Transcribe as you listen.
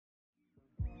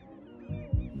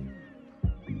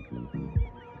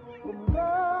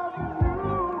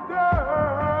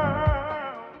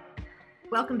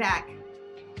Welcome back.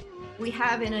 We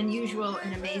have an unusual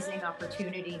and amazing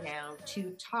opportunity now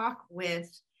to talk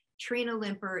with Trina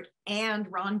Limpert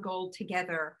and Ron Gold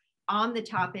together on the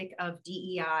topic of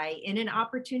DEI in an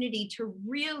opportunity to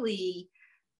really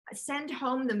send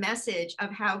home the message of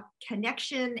how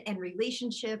connection and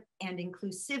relationship and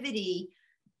inclusivity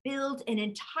build an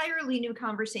entirely new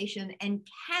conversation and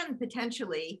can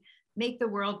potentially make the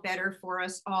world better for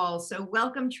us all. So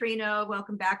welcome, Trina.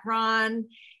 Welcome back, Ron.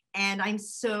 And I'm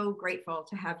so grateful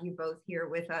to have you both here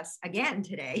with us again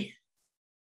today.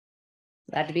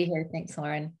 Glad to be here. Thanks,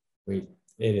 Lauren. Great.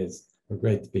 It is. We're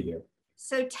great to be here.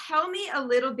 So tell me a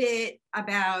little bit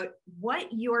about what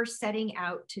you're setting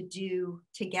out to do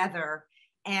together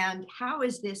and how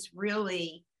is this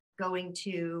really going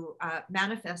to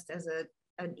manifest as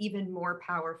an even more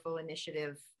powerful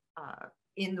initiative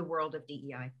in the world of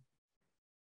DEI?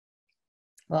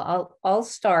 Well, I'll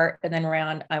start, and then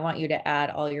Ron, I want you to add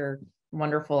all your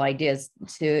wonderful ideas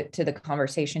to the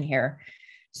conversation here.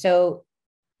 So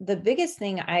the biggest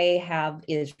thing I have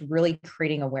is really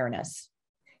creating awareness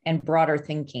and broader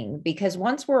thinking, because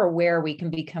once we're aware, we can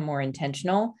become more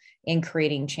intentional in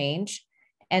creating change.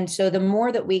 And so the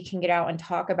more that we can get out and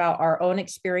talk about our own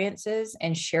experiences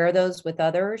and share those with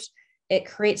others, it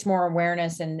creates more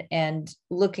awareness and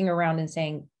looking around and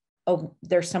saying, oh,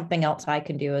 there's something else I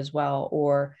can do as well,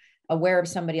 or aware of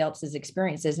somebody else's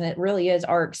experiences. And it really is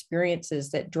our experiences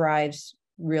that drives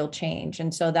real change.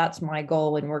 And so that's my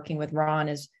goal in working with Ron,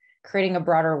 is creating a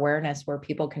broader awareness where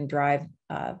people can drive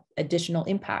additional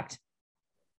impact.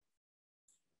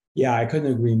 Yeah, I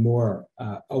couldn't agree more.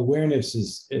 Awareness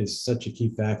is such a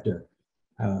key factor.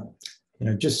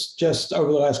 Just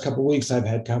over the last couple of weeks, I've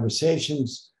had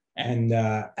conversations, and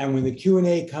when the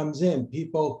Q&A comes in,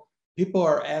 people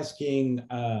are asking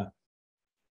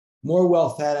more well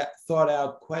thought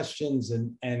out questions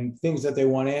and things that they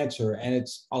want to answer. And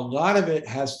it's a lot of it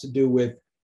has to do with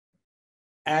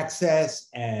access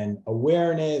and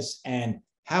awareness and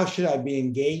how should I be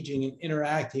engaging and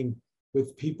interacting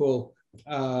with people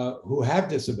who have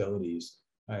disabilities.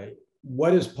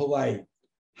 What is polite?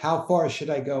 How far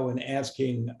should I go in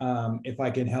asking if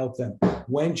I can help them?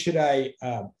 When should I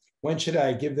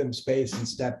give them space and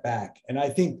step back? And I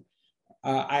think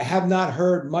I have not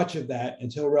heard much of that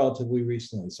until relatively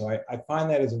recently. So I find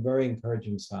that as a very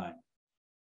encouraging sign.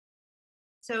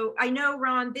 So I know,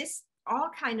 Ron, this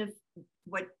all kind of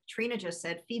what Trina just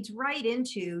said feeds right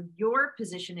into your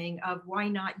positioning of why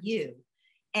not you?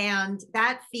 And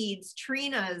that feeds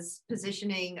Trina's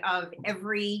positioning of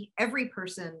every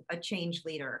person a change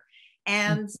leader.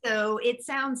 And so it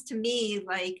sounds to me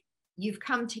like you've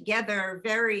come together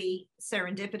very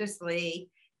serendipitously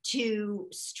to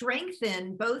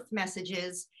strengthen both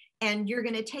messages, and you're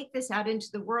going to take this out into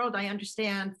the world, I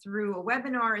understand, through a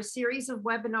webinar, a series of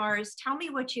webinars. Tell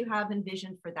me what you have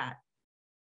envisioned for that.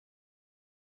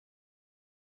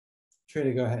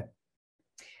 Trina, go ahead.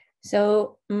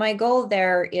 So my goal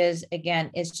there is, again,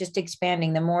 is just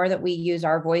expanding. The more that we use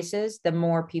our voices, the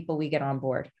more people we get on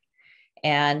board.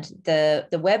 And the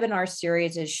webinar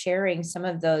series is sharing some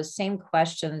of those same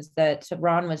questions that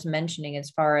Ron was mentioning,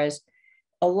 as far as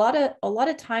a lot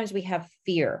of times we have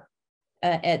fear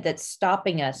that's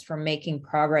stopping us from making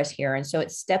progress here. And so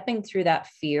it's stepping through that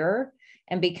fear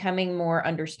and becoming more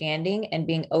understanding and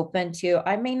being open to,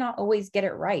 I may not always get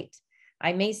it right.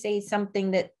 I may say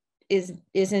something that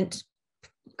isn't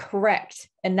correct,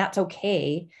 and that's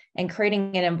okay. And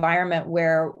creating an environment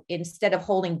where instead of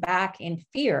holding back in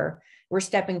fear, we're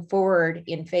stepping forward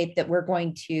in faith that we're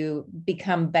going to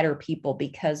become better people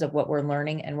because of what we're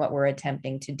learning and what we're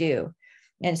attempting to do.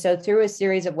 And so through a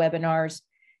series of webinars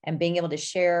and being able to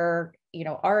share,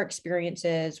 our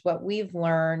experiences, what we've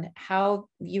learned, how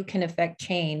you can affect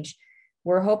change,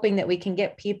 we're hoping that we can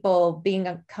get people being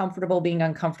comfortable being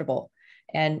uncomfortable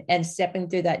and stepping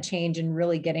through that change and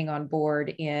really getting on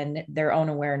board in their own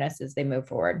awareness as they move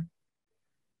forward.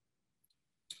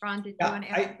 Ron, did you want to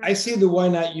add? I see the why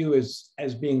not you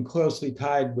as being closely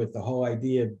tied with the whole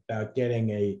idea about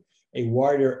getting a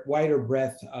wider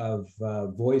breadth of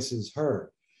voices heard.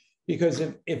 Because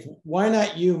if why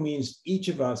not you means each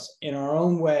of us in our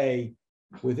own way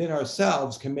within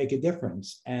ourselves can make a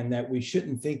difference, and that we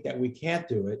shouldn't think that we can't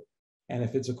do it. And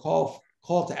if it's a call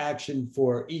to action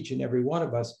for each and every one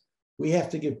of us, we have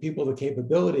to give people the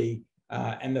capability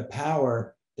and the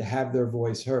power to have their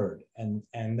voice heard. And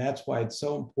that's why it's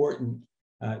so important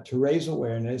to raise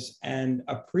awareness and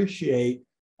appreciate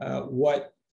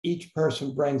what each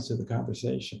person brings to the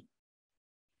conversation.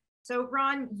 So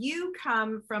Ron, you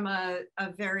come from a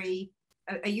very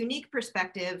unique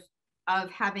perspective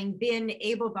of having been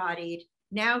able-bodied,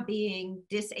 now being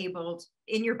disabled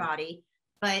in your body,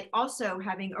 but also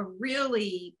having a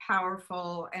really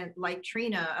powerful, and like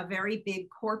Trina, a very big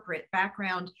corporate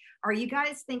background. Are you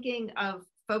guys thinking of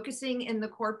focusing in the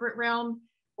corporate realm,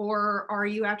 or are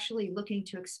you actually looking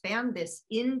to expand this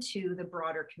into the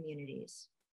broader communities?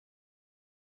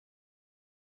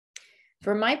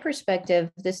 From my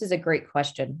perspective, this is a great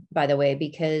question, by the way,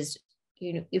 because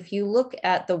if you look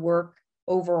at the work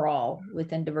overall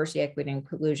within diversity, equity, and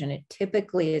inclusion, it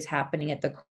typically is happening at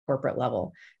the corporate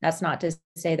level. That's not to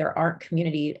say there aren't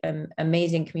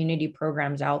amazing community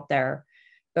programs out there,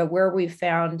 but where we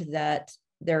found that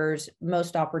there's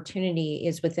most opportunity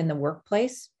is within the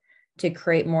workplace to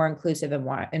create more inclusive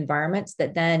environments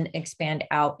that then expand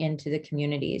out into the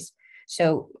communities.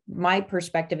 So my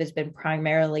perspective has been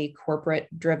primarily corporate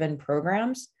driven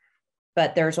programs,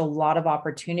 but there's a lot of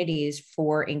opportunities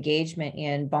for engagement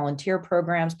in volunteer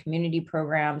programs, community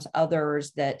programs,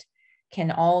 others that can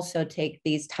also take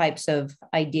these types of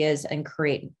ideas and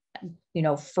create,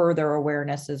 further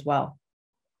awareness as well.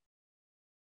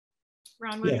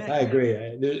 Ron, yeah, I agree.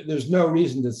 There's no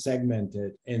reason to segment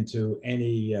it into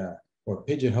any or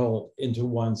pigeonhole into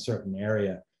one certain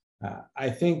area. I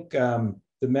think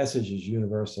the message is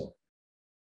universal.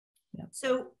 Yeah.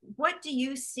 So what do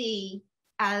you see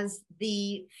as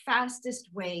the fastest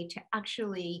way to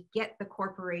actually get the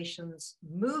corporations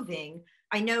moving?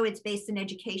 I know it's based in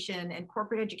education, and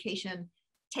corporate education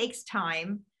takes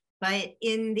time, but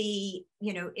in the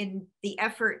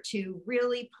effort to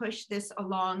really push this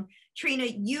along, Trina,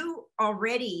 you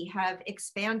already have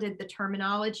expanded the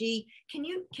terminology. Can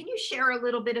you share a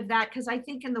little bit of that? Because I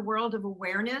think in the world of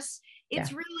awareness,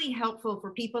 it's really helpful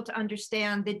for people to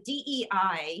understand that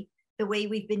DEI, the way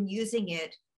we've been using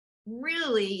it,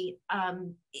 really,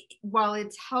 while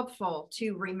it's helpful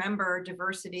to remember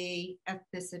diversity,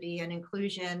 ethnicity, and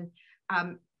inclusion,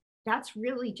 that's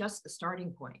really just the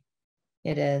starting point.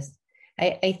 It is.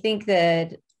 I think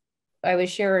that I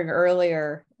was sharing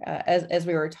earlier as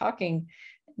we were talking,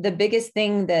 the biggest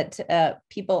thing that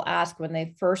people ask when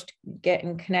they first get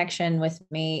in connection with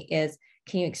me is,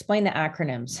 can you explain the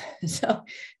acronyms? So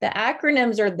the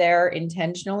acronyms are there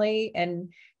intentionally.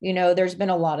 And, there's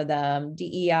been a lot of them: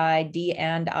 DEI, D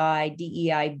and I,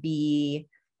 DEIB.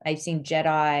 I've seen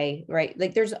JEDI, right?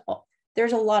 Like there's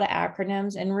a lot of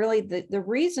acronyms. And really the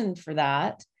reason for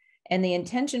that and the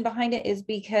intention behind it is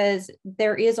because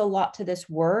there is a lot to this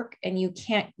work and you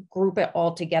can't group it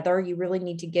all together. You really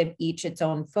need to give each its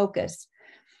own focus.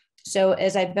 So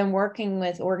as I've been working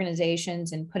with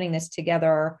organizations and putting this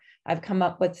together, I've come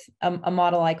up with a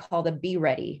model I call the Be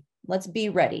Ready. Let's be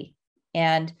ready.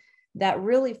 And that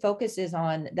really focuses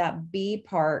on that B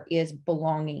part is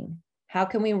belonging. How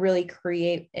can we really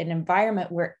create an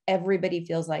environment where everybody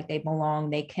feels like they belong?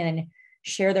 They can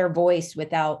share their voice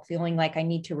without feeling like I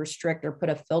need to restrict or put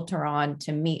a filter on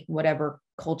to meet whatever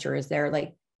culture is there.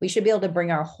 Like we should be able to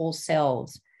bring our whole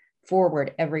selves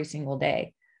forward every single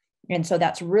day. And so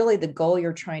that's really the goal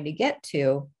you're trying to get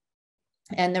to.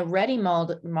 And the READY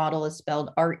model is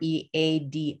spelled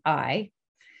READI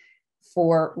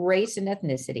for race and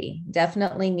ethnicity.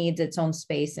 Definitely needs its own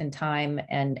space and time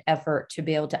and effort to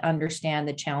be able to understand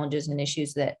the challenges and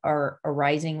issues that are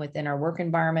arising within our work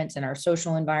environments and our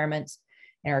social environments,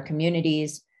 in our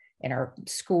communities, in our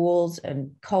schools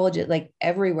and colleges, like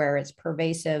everywhere. It's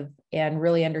pervasive, and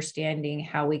really understanding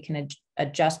how we can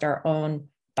adjust our own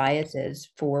biases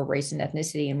for race and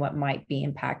ethnicity and what might be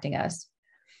impacting us.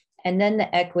 And then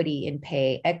the equity in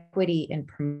pay, equity in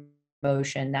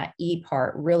promotion, that E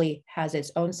part really has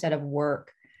its own set of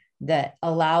work that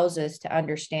allows us to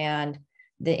understand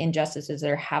the injustices that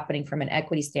are happening from an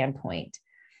equity standpoint.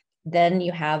 Then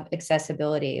you have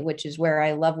accessibility, which is where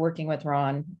I love working with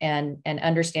Ron and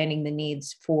understanding the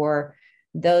needs for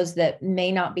those that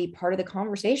may not be part of the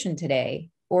conversation today,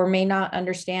 or may not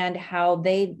understand how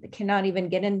they cannot even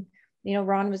get in.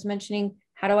 Ron was mentioning,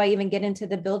 how do I even get into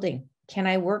the building? Can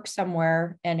I work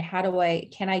somewhere? And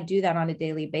can I do that on a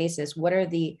daily basis? What are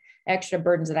the extra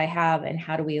burdens that I have, and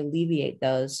how do we alleviate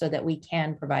those so that we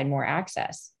can provide more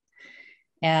access?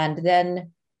 And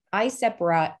then I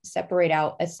separate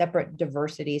out a separate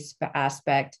diversity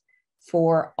aspect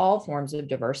for all forms of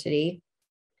diversity.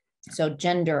 So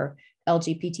gender,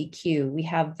 LGBTQ, we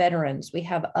have veterans, we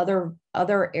have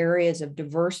other areas of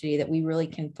diversity that we really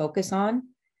can focus on.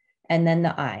 And then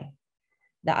the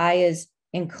I is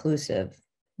inclusive,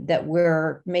 that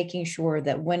we're making sure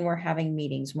that when we're having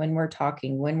meetings, when we're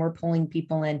talking, when we're pulling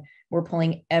people in, we're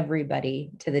pulling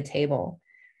everybody to the table.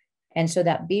 And so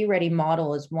that Be Ready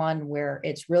model is one where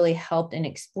it's really helped in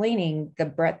explaining the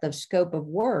breadth of scope of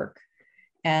work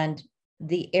and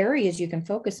the areas you can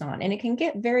focus on. And it can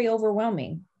get very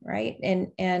overwhelming, right?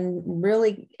 And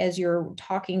really, as you're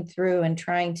talking through and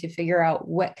trying to figure out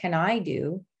what can I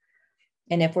do,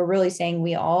 and if we're really saying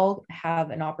we all have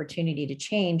an opportunity to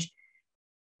change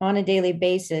on a daily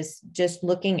basis, just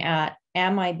looking at,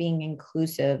 am I being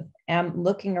inclusive? Am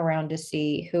looking around to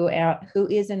see who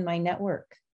is in my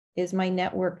network. Is my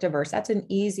network diverse? That's an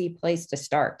easy place to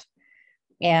start.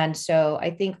 And so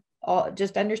I think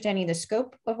just understanding the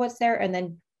scope of what's there and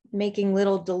then making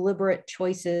little deliberate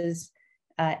choices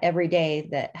every day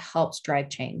that helps drive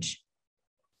change.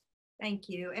 Thank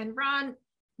you. And Ron,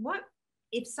 what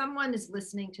if someone is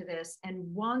listening to this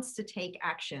and wants to take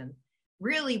action,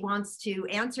 really wants to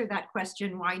answer that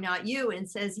question, why not you, and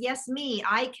says, yes, me,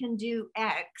 I can do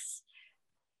X,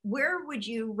 where would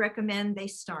you recommend they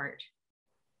start?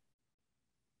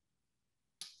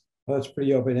 Well, it's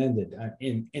pretty open-ended.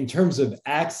 In terms of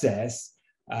access,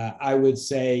 I would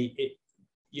say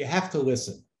you have to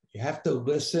listen. You have to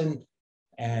listen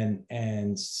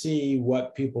and see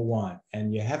what people want,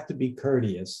 and you have to be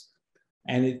courteous.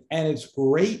 And it's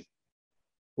great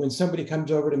when somebody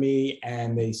comes over to me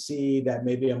and they see that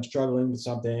maybe I'm struggling with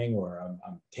something, or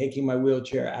I'm taking my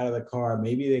wheelchair out of the car.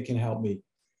 Maybe they can help me,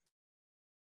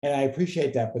 and I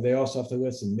appreciate that. But they also have to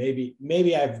listen.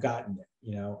 Maybe I've gotten it.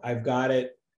 You know, I've got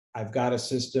it. I've got a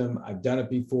system. I've done it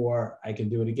before. I can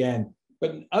do it again. But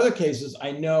in other cases,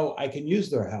 I know I can use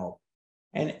their help.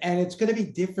 And it's going to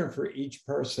be different for each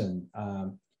person.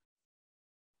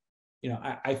 You know,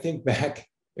 I think back,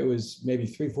 it was maybe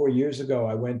 3-4 years ago,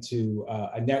 I went to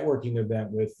a networking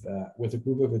event with a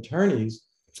group of attorneys,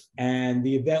 and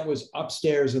the event was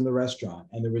upstairs in the restaurant,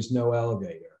 and there was no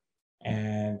elevator.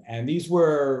 And these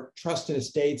were trust and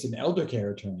estates and elder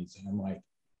care attorneys. And I'm like,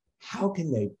 how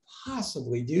can they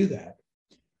possibly do that?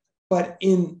 But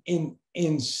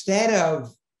instead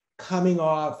of coming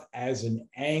off as an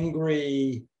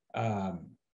angry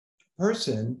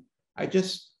person, I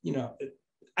just, you know,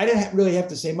 I didn't really have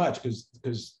to say much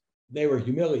because they were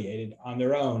humiliated on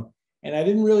their own. And I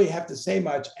didn't really have to say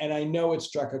much. And I know it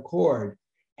struck a chord.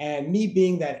 And me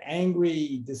being that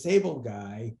angry disabled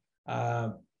guy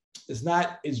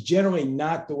is generally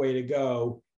not the way to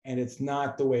go. And it's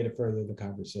not the way to further the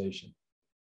conversation.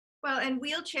 Well, and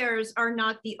wheelchairs are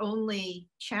not the only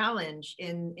challenge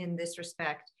in this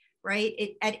respect,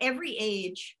 right? At every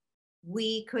age,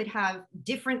 we could have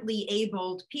differently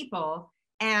abled people,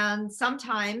 and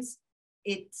sometimes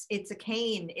it's a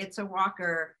cane, it's a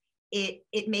walker,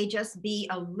 it may just be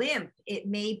a limp, it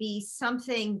may be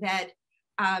something that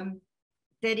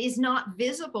that is not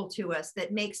visible to us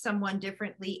that makes someone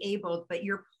differently abled. But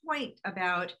your point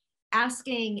about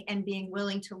asking and being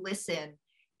willing to listen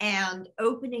and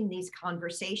opening these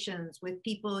conversations with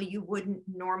people you wouldn't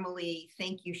normally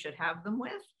think you should have them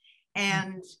with.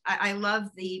 And I love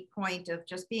the point of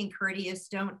just being courteous.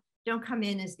 Don't come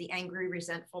in as the angry,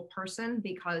 resentful person,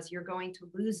 because you're going to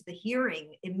lose the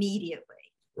hearing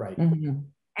immediately. Right. Mm-hmm.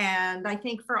 And I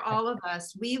think for all of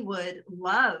us, we would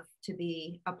love to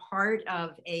be a part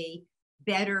of a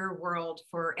better world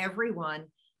for everyone.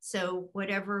 So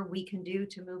whatever we can do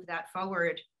to move that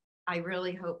forward, I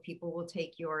really hope people will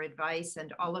take your advice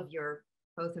and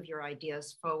both of your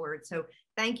ideas forward. So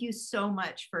thank you so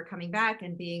much for coming back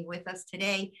and being with us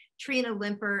today. Trina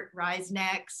Limpert, Rise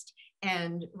Next,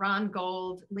 and Ron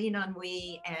Gold, Lean on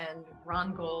We, and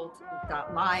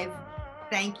rongold.live.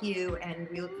 Thank you, and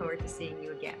we look forward to seeing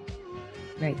you again.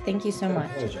 Great. Thank you so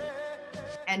much. Pleasure.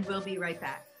 And we'll be right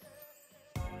back.